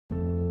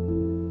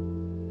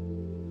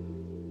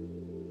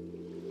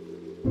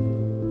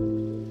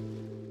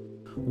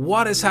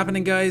What is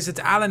happening, guys? It's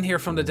Alan here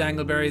from the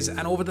Dangleberries,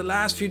 and over the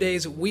last few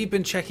days we've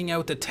been checking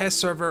out the test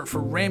server for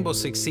Rainbow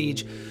Six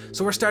Siege.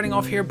 So we're starting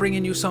off here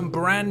bringing you some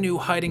brand new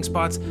hiding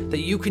spots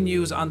that you can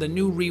use on the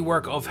new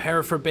rework of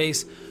Hereford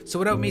base. So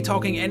without me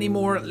talking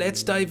anymore,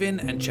 let's dive in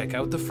and check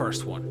out the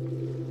first one.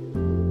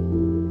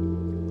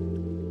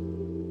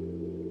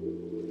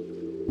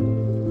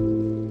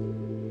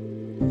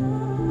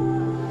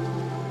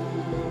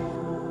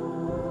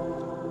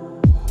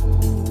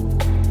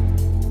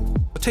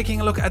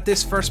 Taking a look at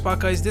this first spot,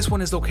 guys, this one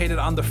is located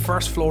on the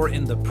first floor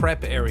in the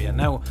prep area.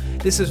 Now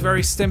this is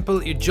very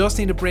simple. You just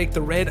need to break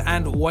the red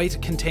and white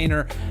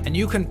container and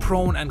you can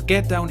prone and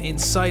get down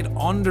inside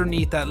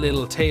underneath that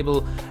little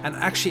table, and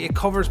actually it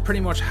covers pretty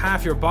much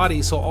half your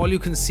body, so all you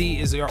can see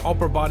is your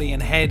upper body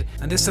and head,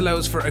 and this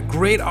allows for a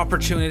great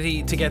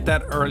opportunity to get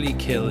that early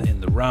kill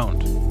in the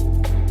round.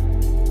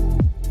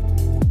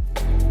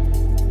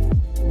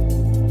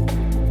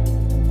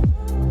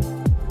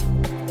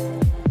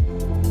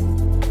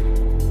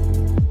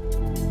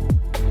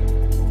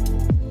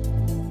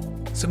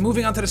 So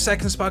moving on to the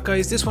second spot,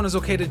 guys, this one is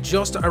located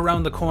just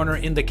around the corner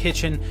in the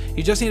kitchen.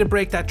 You just need to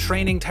break that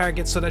training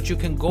target so that you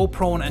can go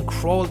prone and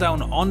crawl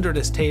down under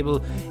this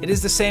table. It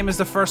is the same as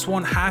the first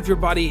one, half your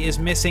body is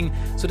missing,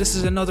 so this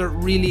is another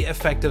really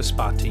effective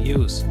spot to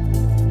use.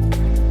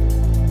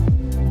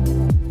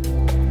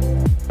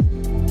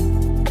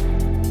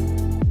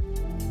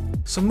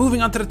 So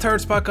moving on to the third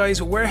spot,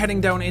 guys, we're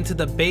heading down into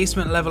the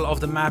basement level of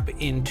the map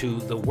into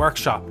the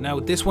workshop. Now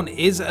this one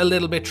is a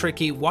little bit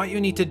tricky. What you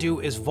need to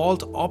do is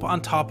vault up on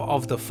top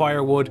of the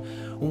firewood.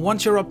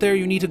 Once you're up there,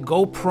 you need to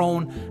go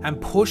prone and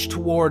push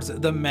towards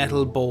the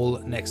metal bowl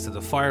next to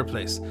the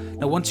fireplace.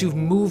 Now once you've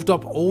moved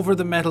up over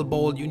the metal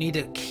bowl, you need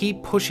to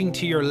keep pushing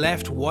to your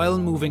left while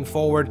moving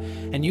forward,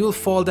 and you'll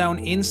fall down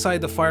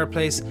inside the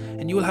fireplace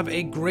and you'll have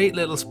a great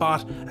little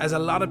spot, as a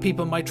lot of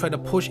people might try to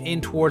push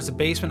in towards the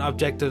basement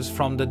objectives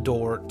from the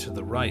door to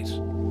the right.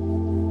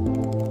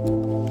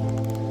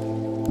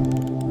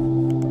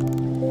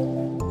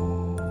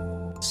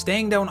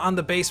 Staying down on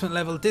the basement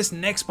level, this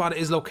next spot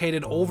is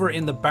located over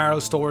in the barrel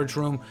storage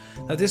room.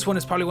 Now this one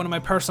is probably one of my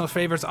personal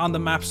favorites on the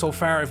map so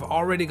far. I've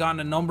already gotten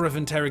a number of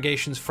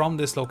interrogations from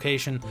this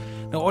location.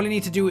 Now all you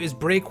need to do is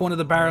break one of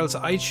the barrels.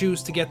 I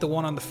choose to get the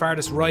one on the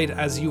farthest right,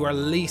 as you are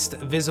least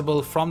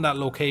visible from that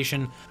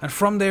location, and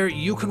from there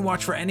you can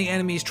watch for any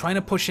enemies trying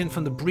to push in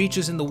from the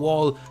breaches in the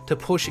wall to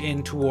push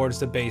in towards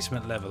the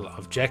basement level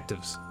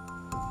objectives.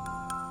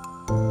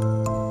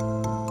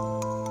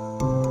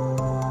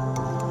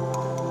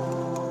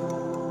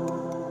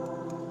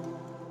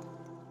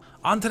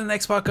 On to the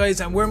next spot, guys,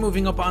 and we're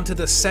moving up onto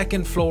the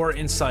second floor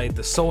inside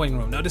the sewing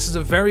room. Now this is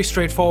a very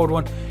straightforward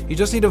one. You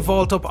just need to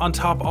vault up on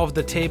top of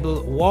the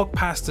table, walk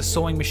past the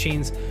sewing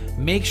machines,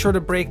 make sure to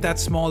break that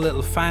small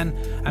little fan,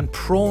 and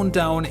prone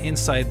down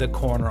inside the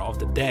corner of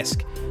the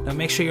desk. Now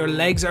make sure your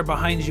legs are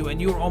behind you and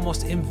you're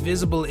almost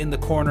invisible in the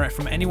corner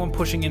from anyone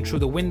pushing in through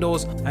the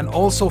windows, and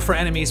also for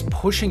enemies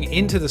pushing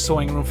into the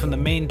sewing room from the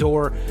main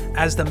door,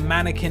 as the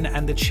mannequin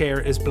and the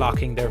chair is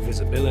blocking their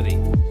visibility.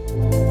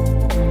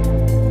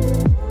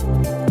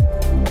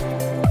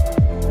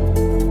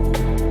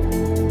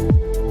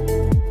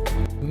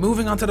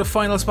 Moving on to the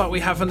final spot we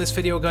have on this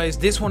video, guys,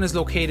 this one is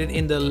located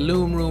in the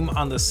loom room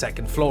on the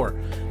second floor.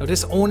 Now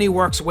this only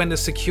works when the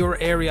secure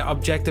area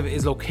objective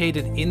is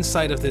located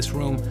inside of this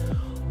room.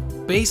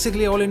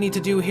 Basically all you need to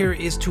do here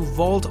is to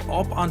vault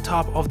up on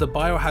top of the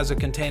biohazard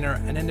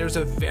container, and then there's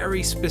a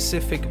very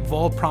specific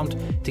vault prompt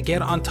to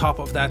get on top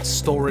of that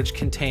storage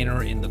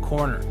container in the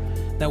corner.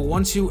 Now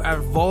once you are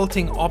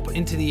vaulting up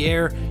into the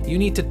air, you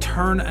need to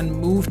turn and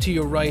move to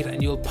your right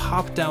and you'll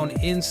pop down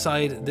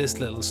inside this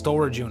little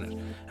storage unit.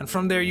 And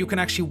from there you can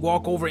actually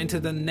walk over into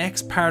the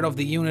next part of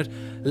the unit,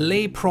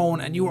 lay prone,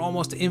 and you are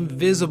almost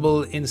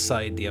invisible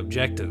inside the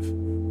objective.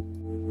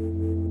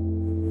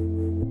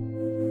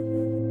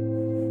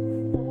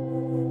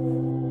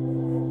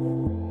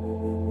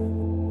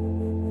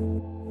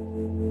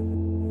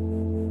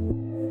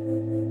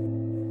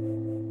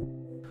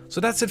 So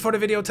that's it for the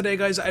video today,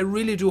 guys. I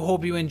really do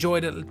hope you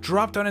enjoyed it.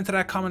 Drop down into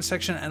that comment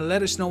section and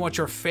let us know what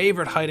your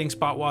favorite hiding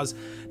spot was.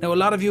 Now a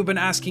lot of you have been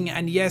asking,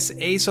 and yes,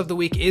 Ace of the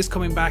Week is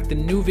coming back. The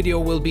new video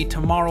will be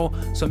tomorrow,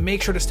 so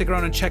make sure to stick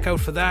around and check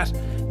out for that.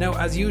 Now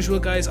as usual,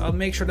 guys, I'll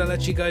make sure to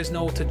let you guys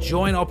know to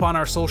join up on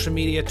our social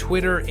media,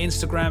 Twitter,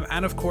 Instagram,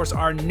 and of course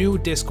our new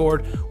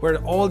Discord,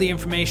 where all the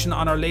information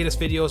on our latest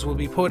videos will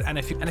be put. And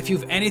if you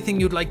have anything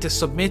you'd like to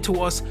submit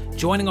to us,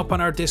 joining up on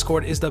our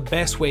Discord is the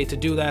best way to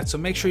do that, so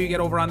make sure you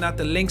get over on that.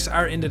 The links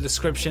are in the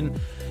description.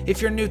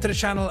 If you're new to the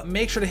channel,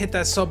 make sure to hit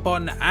that sub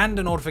button and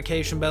the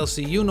notification bell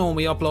so you know when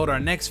we upload our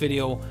next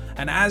video.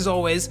 And as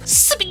always,